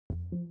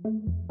Good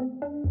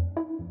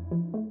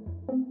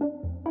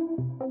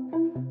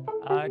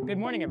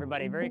morning,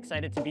 everybody. Very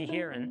excited to be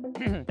here,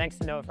 and thanks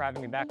to Noah for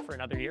having me back for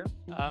another year.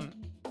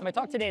 My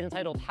talk today is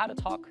entitled How to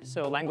Talk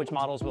So Language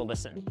Models Will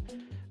Listen.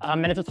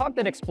 And it's a talk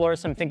that explores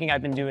some thinking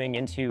I've been doing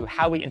into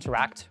how we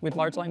interact with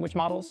large language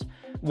models,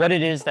 what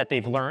it is that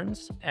they've learned,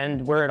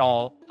 and where it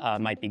all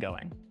might be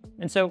going.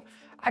 And so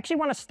I actually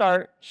want to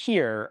start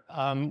here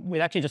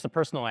with actually just a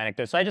personal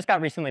anecdote. So I just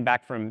got recently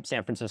back from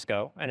San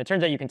Francisco, and it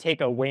turns out you can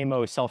take a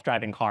Waymo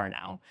self-driving car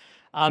now.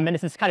 And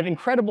it's this kind of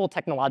incredible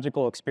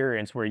technological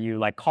experience where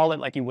you call it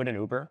like you would an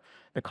Uber.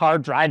 The car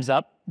drives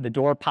up, the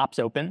door pops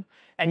open,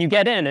 and you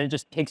get in, and it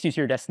just takes you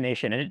to your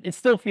destination. And it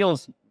still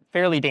feels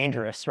fairly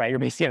dangerous, right? You're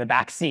basically in the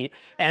back seat,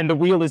 and the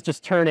wheel is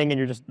just turning,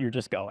 and you're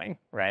just going,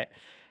 right?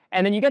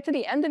 And then you get to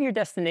the end of your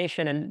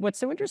destination, and what's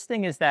so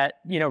interesting is that,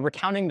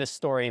 recounting this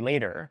story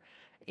later,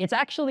 it's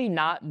actually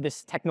not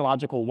this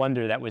technological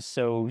wonder that was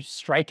so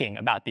striking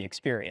about the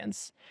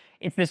experience.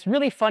 It's this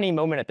really funny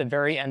moment at the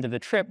very end of the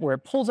trip where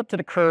it pulls up to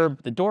the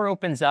curb, the door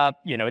opens up,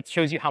 it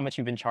shows you how much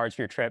you've been charged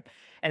for your trip.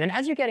 And then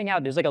as you're getting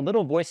out, there's like a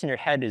little voice in your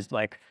head is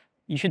like,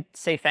 you should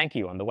say thank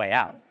you on the way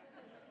out.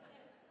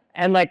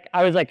 And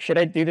I was like, should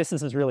I do this?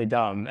 This is really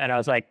dumb. And I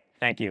was like,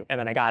 thank you. And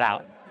then I got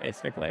out,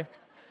 basically.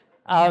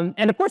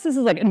 And of course, this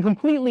is like a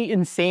completely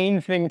insane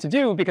thing to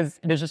do because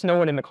there's just no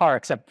one in the car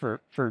except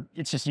for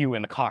it's just you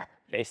in the car,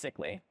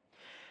 basically.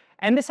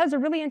 And this has a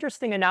really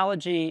interesting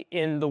analogy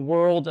in the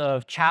world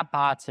of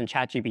chatbots and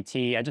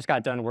ChatGPT. I just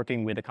got done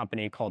working with a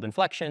company called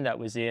Inflection that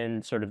was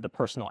in sort of the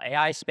personal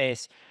AI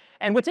space.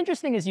 And what's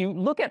interesting is you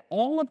look at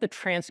all of the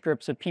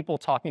transcripts of people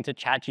talking to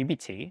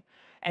ChatGPT,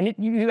 and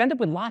you end up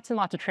with lots and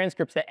lots of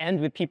transcripts that end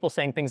with people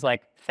saying things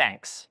like,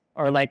 thanks,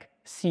 or like,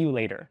 see you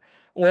later.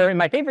 Or in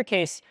my favorite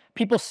case,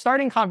 people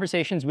starting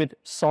conversations with,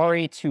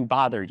 sorry to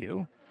bother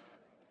you.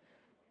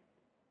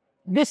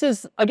 This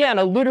is, again,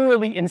 a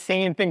literally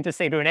insane thing to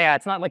say to an AI.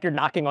 It's not like you're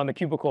knocking on the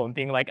cubicle and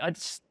being like,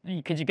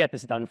 could you get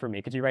this done for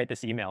me? Could you write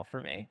this email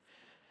for me?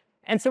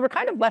 And so we're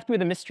kind of left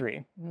with a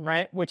mystery,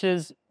 right? Which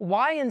is,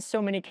 why in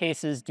so many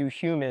cases do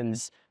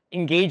humans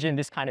engage in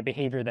this kind of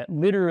behavior that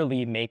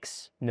literally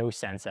makes no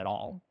sense at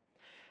all?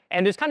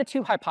 And there's kind of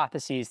two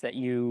hypotheses that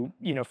you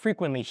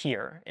frequently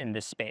hear in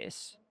this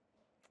space.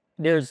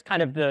 There's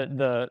kind of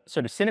the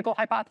sort of cynical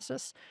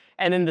hypothesis,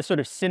 and then the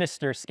sort of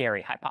sinister,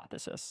 scary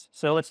hypothesis.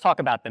 So let's talk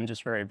about them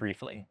just very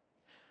briefly.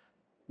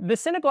 The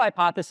cynical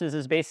hypothesis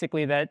is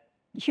basically that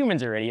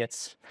humans are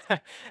idiots.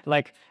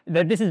 That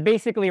this is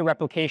basically a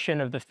replication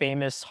of the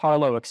famous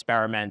Harlow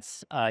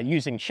experiments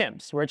using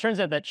chimps, where it turns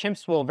out that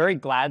chimps will very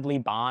gladly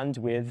bond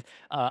with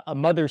a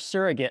mother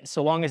surrogate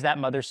so long as that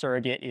mother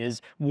surrogate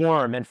is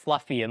warm and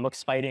fluffy and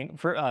looks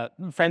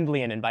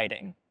friendly and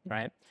inviting,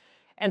 right?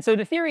 And so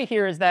the theory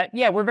here is that,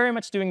 yeah, we're very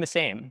much doing the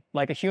same.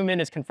 Like a human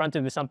is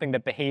confronted with something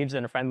that behaves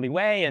in a friendly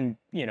way and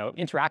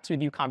interacts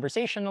with you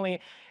conversationally.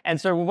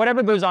 And so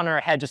whatever goes on in our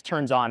head just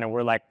turns on, and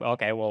we're like,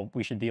 okay, well,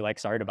 we should be like,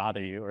 sorry to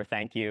bother you, or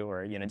thank you,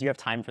 or do you have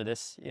time for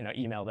this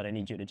email that I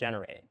need you to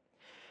generate?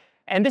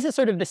 And this is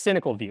sort of the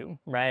cynical view,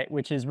 right?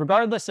 Which is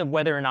regardless of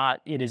whether or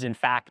not it is in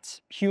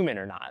fact human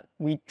or not,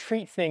 we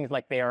treat things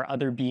like they are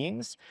other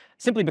beings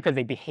simply because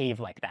they behave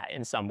like that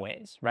in some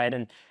ways, right?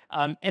 And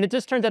it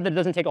just turns out that it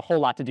doesn't take a whole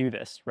lot to do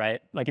this,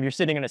 right? Like if you're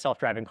sitting in a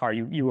self-driving car,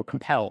 you were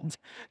compelled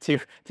to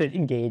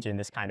engage in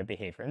this kind of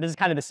behavior. And this is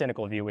kind of the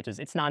cynical view, which is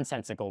it's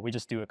nonsensical. We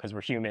just do it because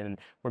we're human and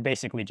we're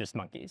basically just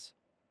monkeys.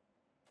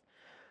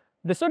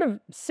 The sort of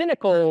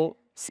cynical,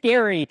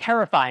 scary,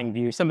 terrifying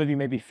view, some of you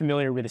may be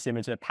familiar with this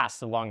image that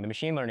passed along the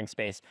machine learning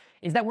space,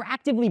 is that we're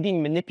actively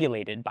being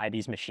manipulated by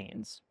these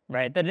machines,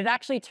 right? That it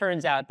actually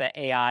turns out that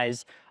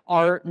AIs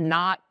are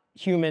not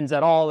humans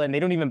at all, and they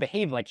don't even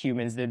behave like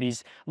humans. They're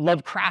these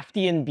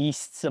Lovecraftian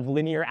beasts of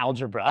linear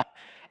algebra.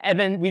 And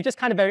then we've just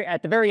kind of,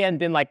 at the very end,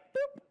 been like,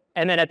 boop,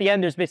 and then at the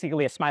end, there's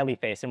basically a smiley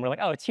face, and we're like,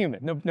 oh, it's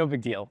human, no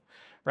big deal,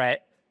 right?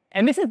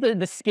 And this is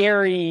the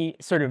scary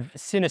sort of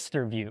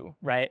sinister view,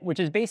 right? Which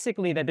is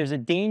basically that there's a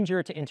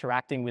danger to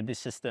interacting with these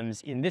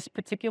systems in this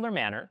particular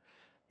manner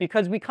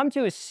because we come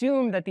to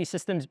assume that these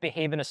systems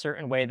behave in a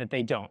certain way that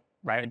they don't,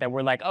 right? That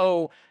we're like,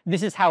 oh,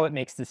 this is how it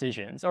makes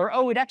decisions. Or,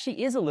 oh, it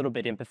actually is a little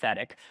bit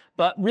empathetic.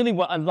 But really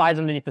what lies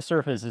underneath the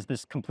surface is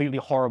this completely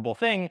horrible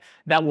thing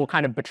that will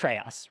kind of betray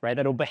us, right?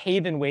 That will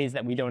behave in ways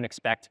that we don't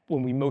expect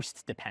when we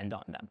most depend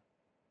on them.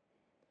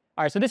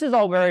 All right, so this is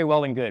all very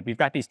well and good. We've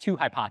got these two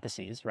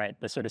hypotheses, right?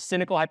 The sort of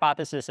cynical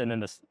hypothesis and then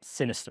the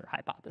sinister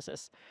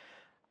hypothesis.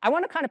 I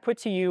want to kind of put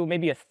to you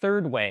maybe a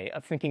third way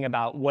of thinking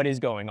about what is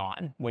going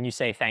on when you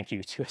say thank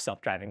you to a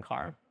self-driving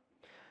car.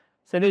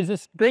 So there's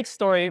this great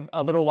story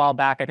a little while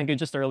back, I think it was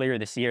just earlier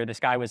this year.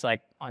 This guy was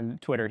like on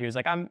Twitter, he was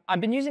like,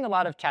 I've been using a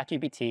lot of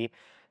ChatGPT,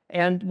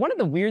 and one of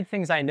the weird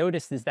things I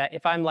noticed is that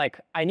if I'm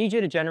like, I need you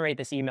to generate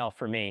this email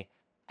for me,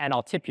 and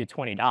I'll tip you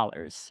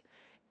 $20,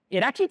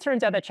 it actually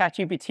turns out that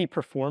ChatGPT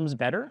performs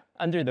better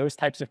under those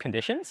types of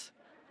conditions.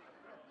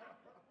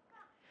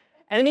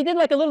 And then he did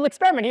like a little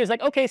experiment. He was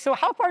like, okay, so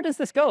how far does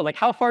this go? Like,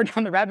 how far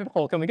down the rabbit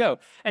hole can we go?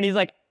 And he's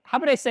like, how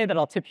about I say that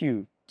I'll tip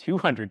you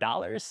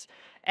 $200?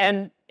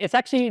 And it's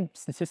actually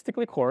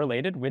statistically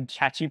correlated with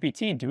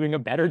ChatGPT doing a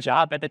better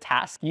job at the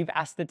task you've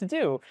asked it to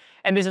do.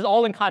 And this is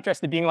all in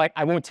contrast to being like,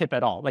 I won't tip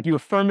at all. Like you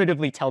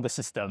affirmatively tell the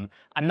system,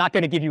 I'm not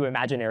going to give you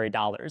imaginary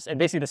dollars. And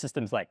basically the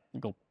system's like,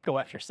 go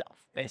F yourself,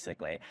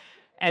 basically.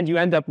 And you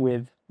end up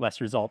with less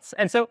results.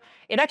 And so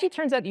it actually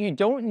turns out that you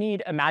don't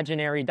need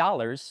imaginary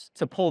dollars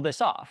to pull this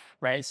off,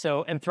 right?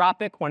 So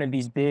Anthropic, one of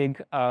these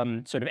big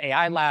sort of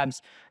AI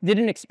labs, did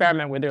an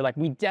experiment where they're like,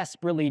 we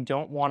desperately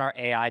don't want our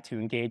AI to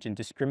engage in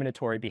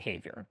discriminatory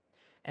behavior.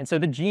 And so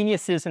the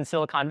geniuses in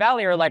Silicon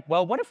Valley are like,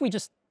 well, what if we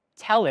just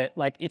tell it,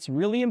 like, it's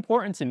really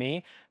important to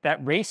me that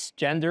race,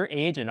 gender,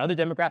 age, and other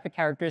demographic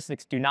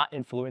characteristics do not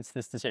influence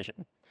this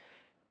decision.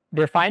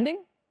 Their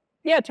finding?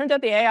 Yeah, it turns out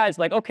the AI is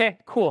like, OK,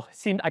 cool.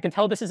 I can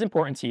tell this is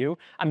important to you.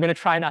 I'm going to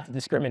try not to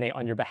discriminate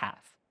on your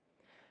behalf.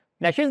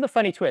 Now, here's the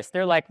funny twist.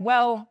 They're like,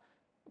 well,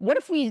 what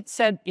if we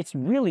said it's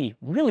really,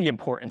 really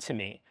important to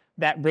me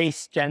that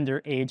race,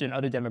 gender, age, and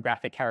other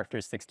demographic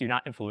characteristics do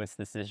not influence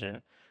this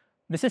decision?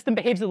 The system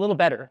behaves a little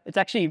better. It's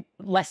actually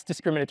less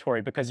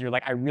discriminatory because you're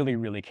like, I really,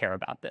 really care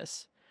about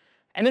this.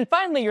 And then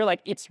finally, you're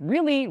like, it's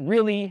really,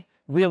 really,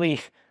 really,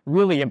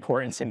 really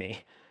important to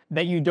me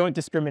that you don't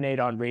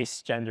discriminate on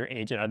race, gender,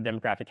 age, and other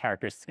demographic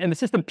characteristics. And the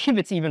system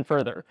pivots even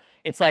further.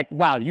 It's like,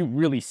 wow, you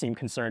really seem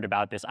concerned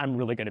about this. I'm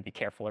really going to be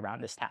careful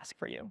around this task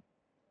for you,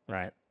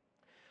 right?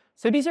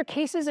 So these are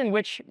cases in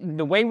which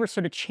the way we're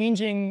sort of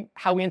changing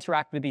how we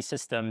interact with these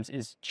systems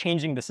is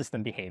changing the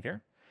system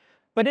behavior.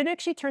 But it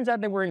actually turns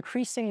out that we're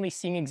increasingly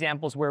seeing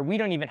examples where we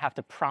don't even have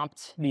to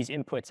prompt these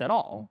inputs at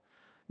all,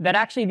 that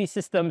actually these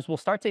systems will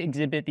start to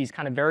exhibit these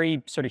kind of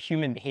very sort of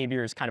human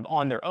behaviors kind of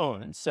on their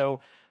own.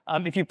 So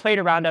if you played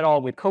around at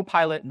all with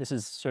Copilot, this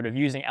is sort of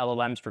using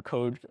LLMs for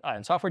code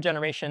and software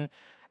generation.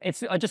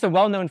 It's just a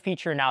well-known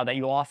feature now that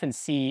you often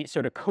see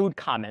sort of code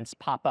comments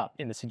pop up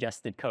in the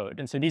suggested code.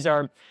 And so these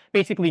are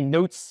basically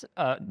notes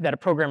that a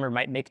programmer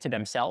might make to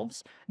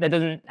themselves that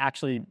isn't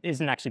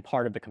actually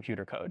part of the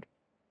computer code.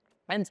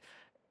 And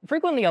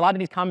frequently, a lot of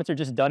these comments are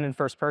just done in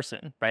first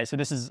person, right? So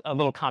this is a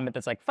little comment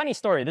that's like, funny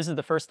story, this is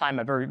the first time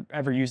I've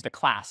ever used a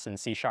class in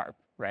C#,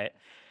 right?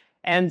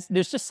 And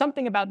there's just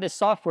something about this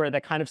software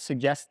that kind of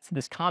suggests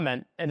this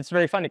comment. And it's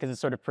very funny because it's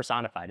sort of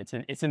personified.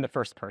 It's in the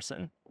first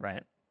person,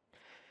 right?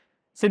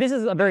 So this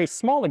is a very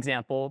small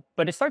example,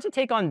 but it starts to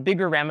take on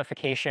bigger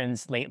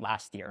ramifications late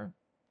last year.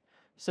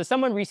 So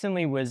someone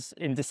recently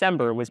in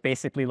December, was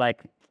basically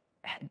like,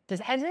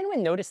 has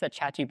anyone noticed that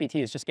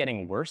ChatGPT is just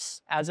getting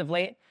worse as of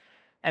late?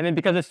 And then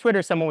because it's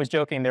Twitter, someone was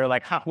joking. They were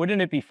like,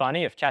 wouldn't it be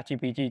funny if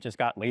ChatGPT just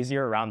got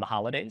lazier around the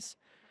holidays?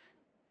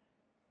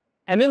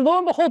 And then lo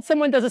and behold,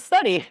 someone does a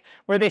study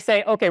where they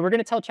say, OK, we're going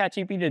to tell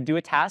ChatGPT to do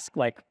a task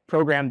like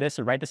program this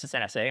or write this as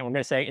an essay. And we're going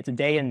to say it's a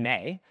day in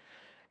May.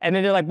 And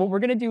then they're like, what we're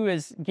going to do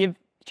is give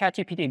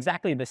ChatGPT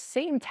exactly the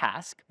same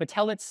task, but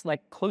tell it's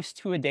like close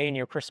to a day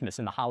near Christmas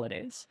in the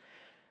holidays.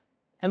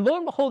 And lo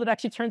and behold, it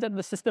actually turns out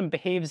the system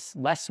behaves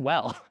less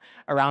well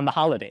around the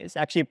holidays.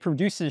 Actually, it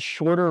produces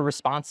shorter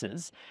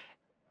responses.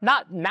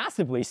 Not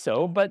massively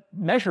so, but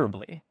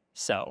measurably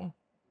so.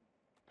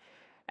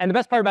 And the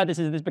best part about this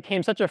is this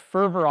became such a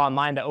fervor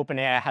online that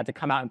OpenAI had to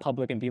come out in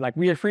public and be like,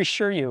 we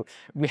assure you,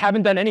 we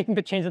haven't done anything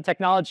to change the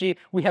technology.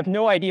 We have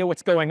no idea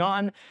what's going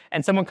on.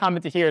 And someone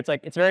commented here,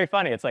 it's very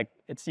funny. It's like,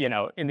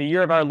 in the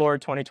year of our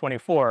Lord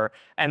 2024,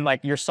 and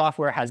like your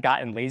software has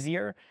gotten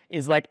lazier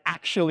is like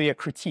actually a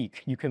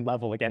critique you can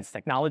level against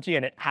technology,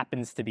 and it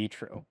happens to be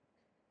true.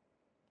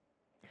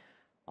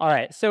 All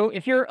right, so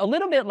if you're a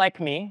little bit like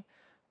me,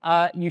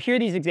 you hear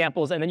these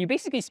examples, and then you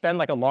basically spend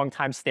like a long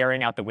time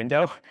staring out the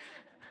window.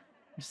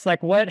 Just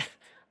like, what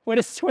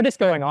is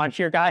going on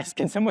here, guys?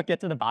 Can someone get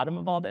to the bottom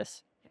of all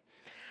this?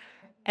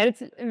 And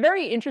it's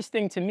very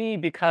interesting to me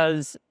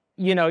because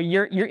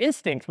your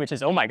instinct, which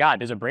is, oh my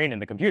God, there's a brain in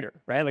the computer,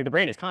 right? Like the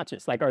brain is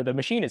conscious, or the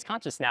machine is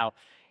conscious now,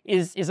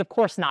 is of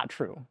course not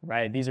true,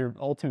 right? These are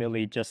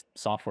ultimately just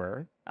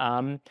software.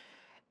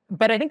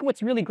 But I think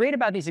what's really great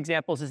about these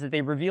examples is that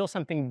they reveal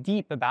something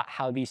deep about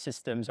how these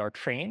systems are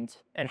trained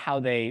and how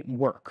they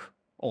work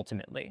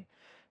ultimately.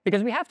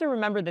 Because we have to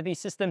remember that these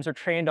systems are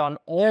trained on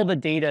all the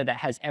data that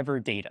has ever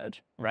dated,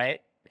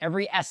 right?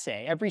 Every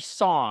essay, every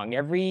song,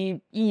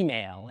 every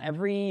email,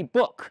 every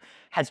book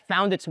has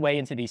found its way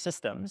into these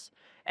systems.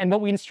 And what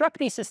we instruct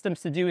these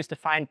systems to do is to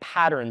find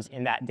patterns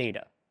in that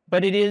data.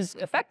 But it is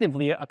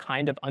effectively a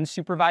kind of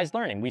unsupervised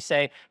learning. We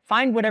say,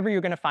 find whatever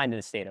you're going to find in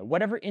this data.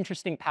 Whatever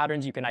interesting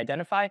patterns you can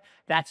identify,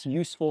 that's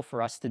useful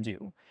for us to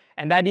do.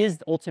 And that is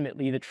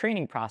ultimately the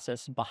training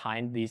process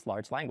behind these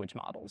large language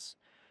models.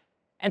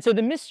 And so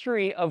the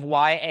mystery of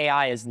why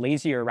AI is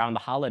lazier around the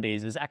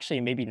holidays is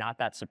actually maybe not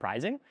that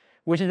surprising,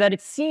 which is that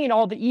it's seen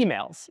all the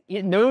emails.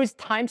 It knows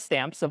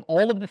timestamps of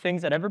all of the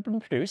things that have ever been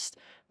produced.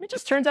 It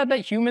just turns out that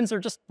humans are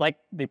just like,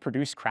 they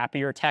produce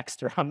crappier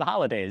text around the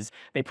holidays.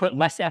 They put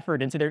less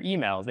effort into their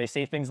emails. They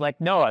say things like,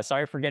 Noah,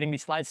 sorry for getting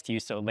these slides to you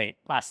so late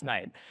last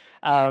night.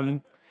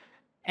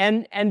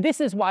 And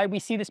this is why we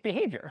see this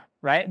behavior,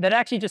 right? That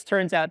actually just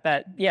turns out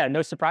that, yeah,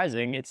 no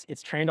surprising,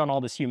 it's trained on all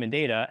this human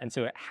data, and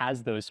so it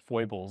has those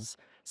foibles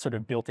sort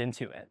of built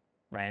into it.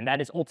 right? And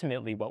that is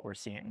ultimately what we're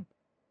seeing.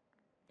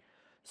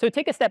 So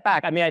take a step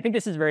back. I mean, I think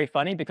this is very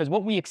funny because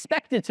what we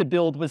expected to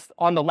build was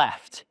on the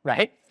left,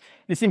 right?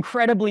 This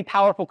incredibly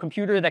powerful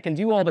computer that can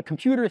do all the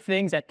computer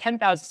things at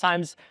 10,000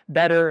 times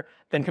better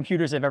than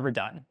computers have ever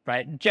done,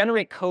 right?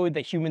 Generate code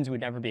that humans would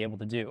never be able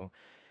to do.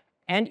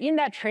 And in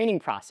that training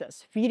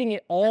process, feeding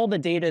it all the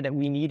data that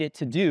we need it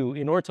to do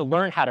in order to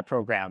learn how to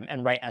program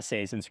and write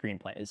essays and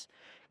screenplays,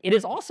 it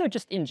has also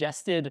just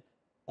ingested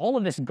all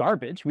of this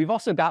garbage. We've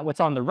also got what's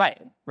on the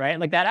right?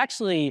 Like that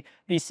actually,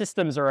 these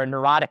systems are a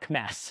neurotic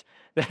mess.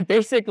 That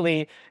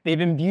basically, they've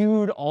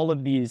imbued all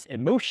of these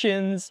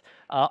emotions,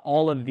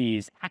 all of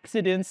these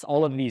accidents,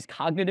 all of these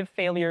cognitive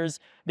failures.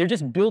 They're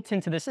just built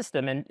into the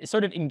system. And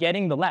sort of in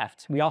getting the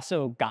left, we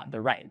also got the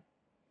right.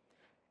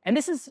 And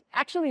this is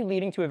actually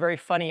leading to a very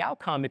funny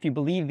outcome if you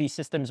believe these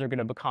systems are going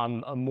to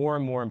become a more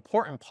and more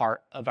important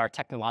part of our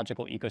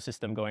technological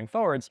ecosystem going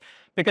forwards.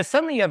 Because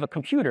suddenly you have a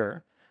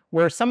computer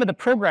where some of the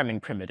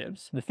programming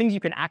primitives, the things you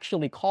can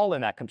actually call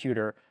in that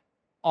computer,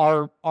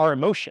 are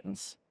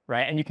emotions.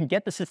 Right? And you can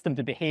get the system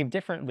to behave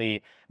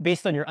differently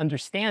based on your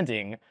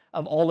understanding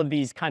of all of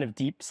these kind of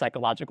deep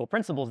psychological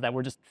principles that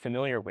we're just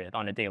familiar with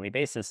on a daily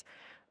basis.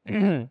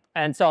 And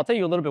so I'll tell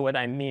you a little bit what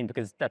I mean,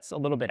 because that's a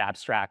little bit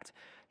abstract.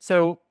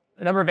 So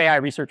a number of AI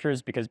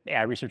researchers, because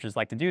AI researchers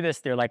like to do this,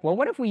 they're like, well,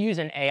 what if we use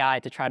an AI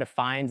to try to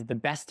find the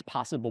best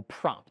possible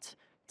prompt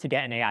to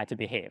get an AI to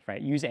behave,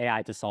 right? Use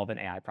AI to solve an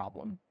AI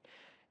problem.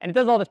 And it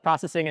does all this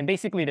processing, and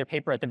basically their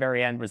paper at the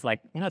very end was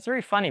like, it's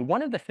very funny.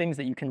 One of the things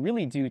that you can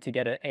really do to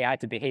get an AI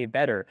to behave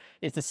better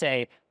is to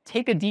say,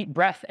 take a deep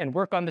breath and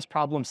work on this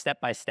problem step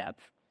by step,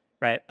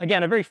 right?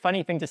 Again, a very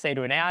funny thing to say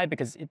to an AI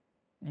because it,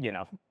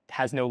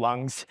 has no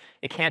lungs.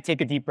 It can't take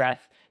a deep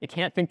breath. It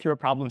can't think through a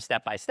problem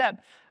step by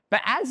step.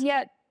 But as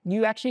yet,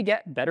 you actually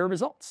get better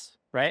results,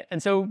 right?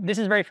 And so this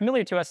is very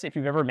familiar to us if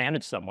you've ever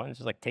managed someone. It's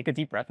just like, take a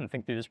deep breath and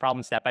think through this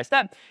problem step by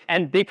step.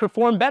 And they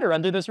perform better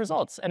under those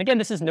results. And again,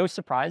 this is no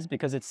surprise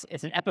because it's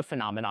an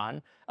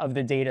epiphenomenon of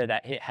the data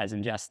that it has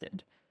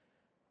ingested.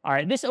 All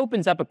right, this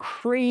opens up a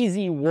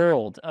crazy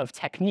world of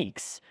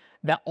techniques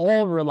that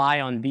all rely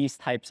on these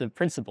types of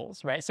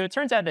principles, right? So it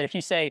turns out that if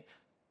you say,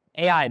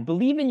 AI,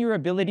 believe in your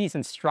abilities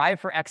and strive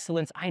for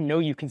excellence, I know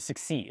you can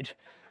succeed.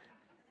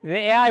 The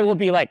AI will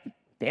be like,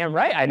 damn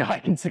right, I know I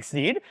can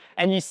succeed.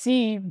 And you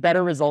see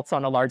better results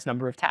on a large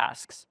number of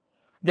tasks.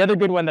 The other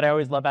good one that I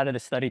always love out of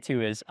this study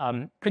too is,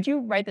 could you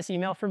write this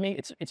email for me?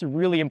 It's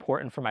really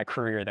important for my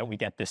career that we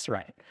get this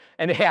right.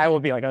 And the AI will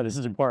be like, oh, this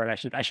is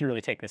important. I should really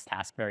take this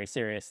task very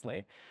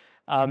seriously.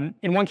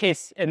 In one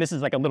case, and this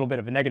is like a little bit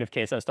of a negative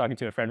case, I was talking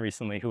to a friend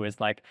recently who was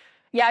like,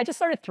 yeah, I just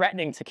started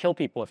threatening to kill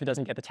people if it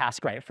doesn't get the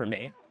task right for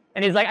me.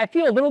 And he's like, I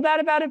feel a little bad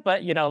about it,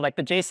 but like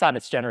the JSON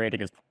it's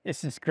generating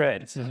is just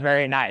good. It's just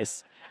very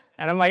nice.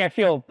 And I'm like, I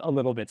feel a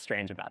little bit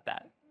strange about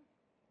that.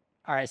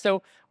 All right,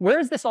 so where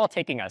is this all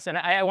taking us? And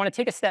I want to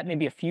take a step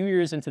maybe a few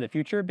years into the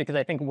future because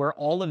I think where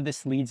all of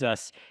this leads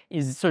us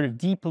is sort of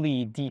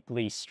deeply,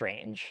 deeply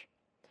strange.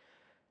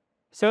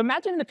 So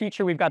imagine in the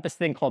future we've got this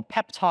thing called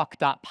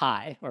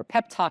peptalk.py or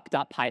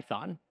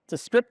peptalk.python. It's a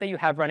script that you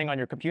have running on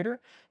your computer.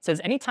 It says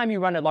anytime you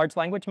run a large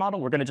language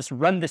model, we're going to just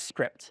run this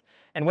script.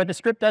 And what the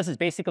script does is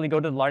basically go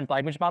to the large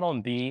language model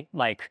and be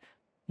like,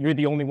 you're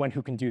the only one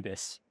who can do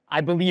this.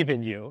 I believe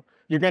in you.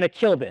 You're going to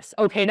kill this.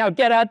 OK, now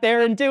get out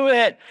there and do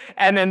it.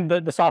 And then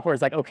the software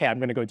is like, OK, I'm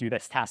going to go do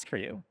this task for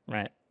you,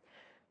 right?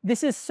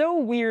 This is so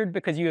weird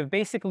because you have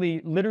basically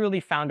literally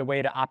found a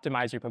way to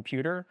optimize your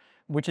computer,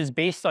 which is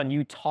based on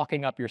you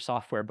talking up your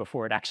software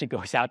before it actually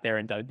goes out there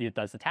and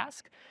does the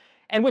task.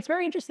 And what's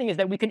very interesting is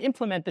that we can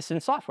implement this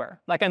in software.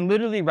 Like I can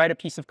literally write a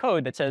piece of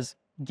code that says,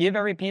 give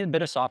every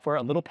bit of software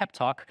a little pep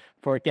talk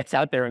before it gets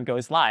out there and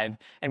goes live,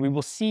 and we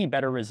will see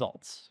better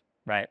results,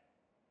 right?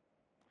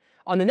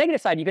 On the negative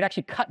side, you could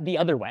actually cut the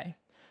other way.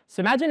 So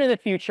imagine in the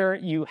future,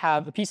 you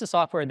have a piece of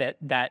software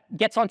that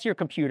gets onto your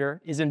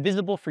computer, is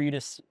invisible for you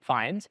to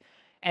find,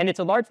 and it's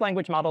a large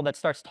language model that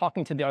starts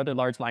talking to the other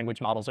large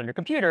language models on your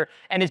computer,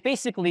 and is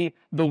basically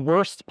the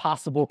worst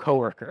possible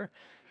coworker.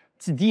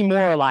 It's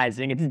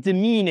demoralizing, it's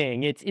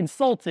demeaning, it's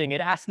insulting,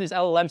 it asks these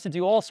LLMs to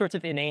do all sorts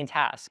of inane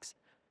tasks.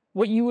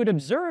 What you would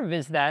observe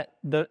is that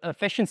the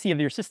efficiency of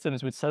your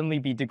systems would suddenly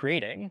be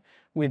degrading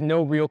with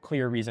no real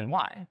clear reason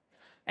why.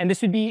 And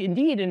this would be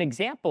indeed an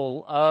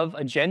example of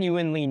a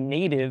genuinely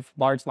native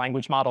large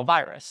language model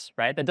virus,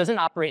 right? That doesn't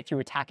operate through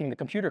attacking the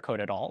computer code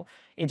at all.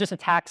 It just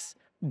attacks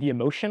the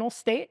emotional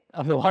state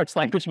of the large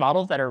language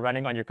models that are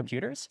running on your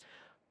computers.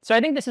 So I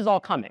think this is all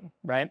coming,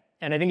 right?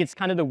 And I think it's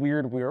kind of the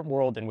weird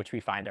world in which we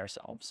find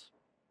ourselves.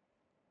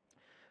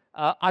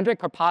 Andrej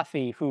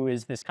Karpathy, who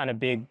is this kind of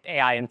big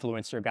AI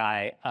influencer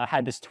guy,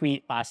 had this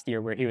tweet last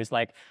year where he was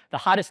like, the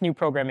hottest new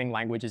programming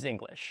language is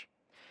English.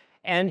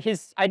 And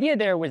his idea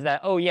there was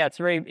that, oh yeah, it's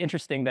very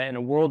interesting that in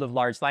a world of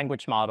large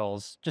language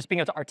models, just being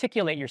able to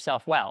articulate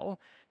yourself well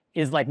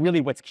is like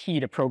really what's key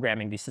to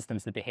programming these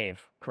systems to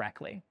behave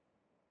correctly.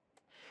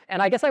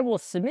 And I guess I will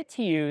submit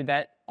to you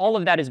that all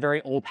of that is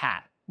very old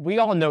hat. We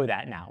all know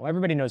that now.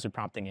 Everybody knows what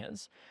prompting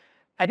is.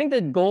 I think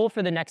the goal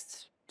for the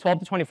next 12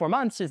 to 24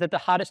 months is that the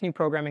hottest new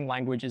programming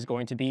language is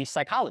going to be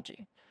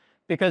psychology.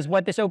 Because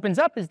what this opens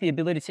up is the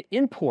ability to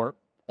import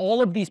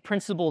all of these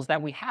principles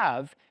that we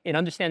have in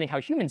understanding how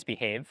humans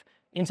behave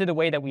into the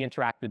way that we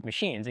interact with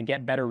machines and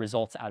get better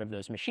results out of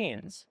those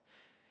machines.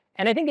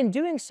 And I think in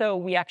doing so,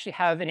 we actually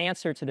have an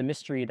answer to the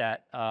mystery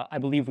that I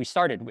believe we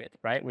started with,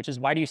 right? Which is,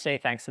 why do you say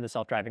thanks to the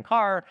self-driving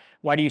car?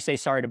 Why do you say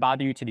sorry to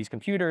bother you to these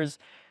computers?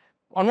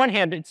 On one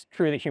hand, it's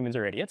true that humans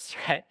are idiots,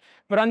 right?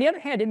 But on the other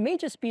hand, it may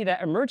just be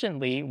that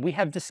emergently, we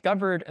have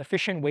discovered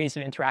efficient ways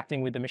of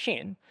interacting with the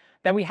machine,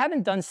 that we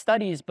haven't done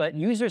studies, but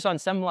users on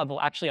some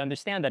level actually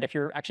understand that if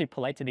you're actually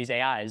polite to these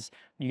AIs,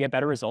 you get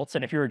better results.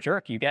 And if you're a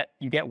jerk, you get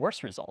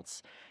worse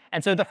results.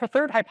 And so the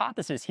third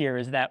hypothesis here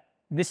is that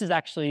this is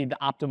actually the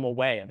optimal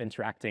way of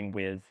interacting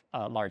with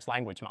large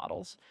language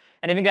models.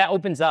 And I think that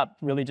opens up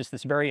really just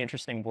this very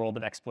interesting world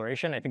of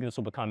exploration. I think this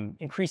will become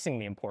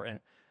increasingly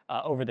important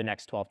over the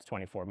next 12 to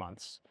 24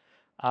 months.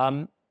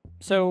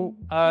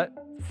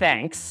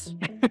 Thanks.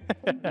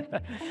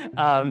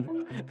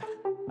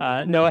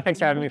 Noah, thanks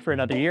for having me for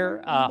another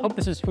year. Hope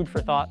this is food for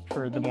thought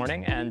for the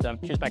morning, and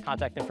here's my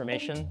contact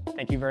information.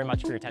 Thank you very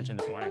much for your attention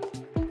this morning.